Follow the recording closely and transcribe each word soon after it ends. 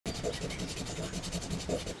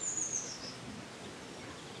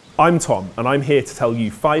I'm Tom, and I'm here to tell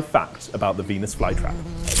you 5 facts about the Venus flytrap.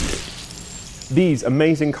 These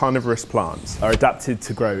amazing carnivorous plants are adapted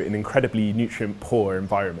to grow in incredibly nutrient-poor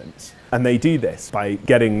environments, and they do this by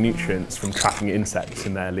getting nutrients from trapping insects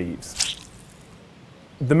in their leaves.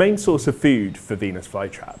 The main source of food for Venus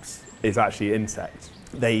flytraps is actually insects.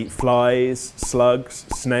 They eat flies, slugs,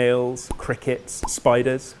 snails, crickets,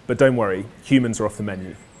 spiders, but don't worry, humans are off the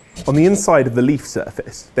menu. On the inside of the leaf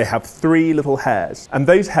surface, they have 3 little hairs, and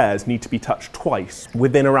those hairs need to be touched twice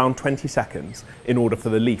within around 20 seconds in order for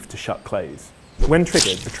the leaf to shut close. When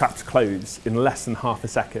triggered, the traps close in less than half a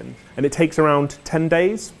second, and it takes around 10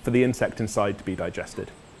 days for the insect inside to be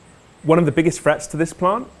digested. One of the biggest threats to this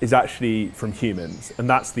plant is actually from humans, and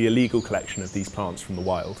that's the illegal collection of these plants from the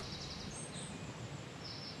wild.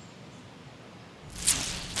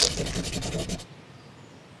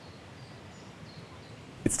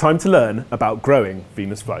 It's time to learn about growing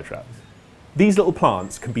Venus flytraps. These little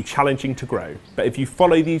plants can be challenging to grow, but if you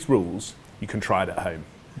follow these rules, you can try it at home.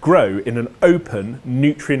 Grow in an open,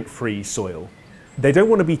 nutrient-free soil. They don't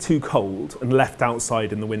want to be too cold and left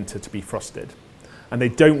outside in the winter to be frosted, and they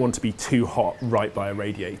don't want to be too hot right by a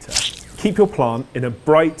radiator. Keep your plant in a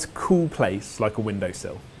bright, cool place like a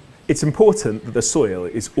windowsill. It's important that the soil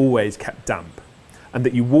is always kept damp and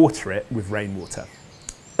that you water it with rainwater.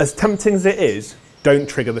 As tempting as it is, don't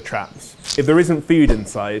trigger the traps. If there isn't food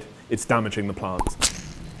inside, it's damaging the plant.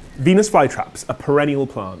 Venus flytraps are perennial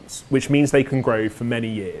plants, which means they can grow for many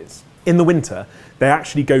years. In the winter, they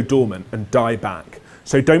actually go dormant and die back,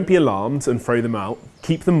 so don't be alarmed and throw them out.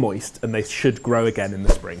 Keep them moist and they should grow again in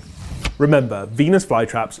the spring. Remember, Venus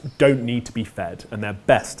flytraps don't need to be fed and they're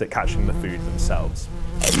best at catching the food themselves.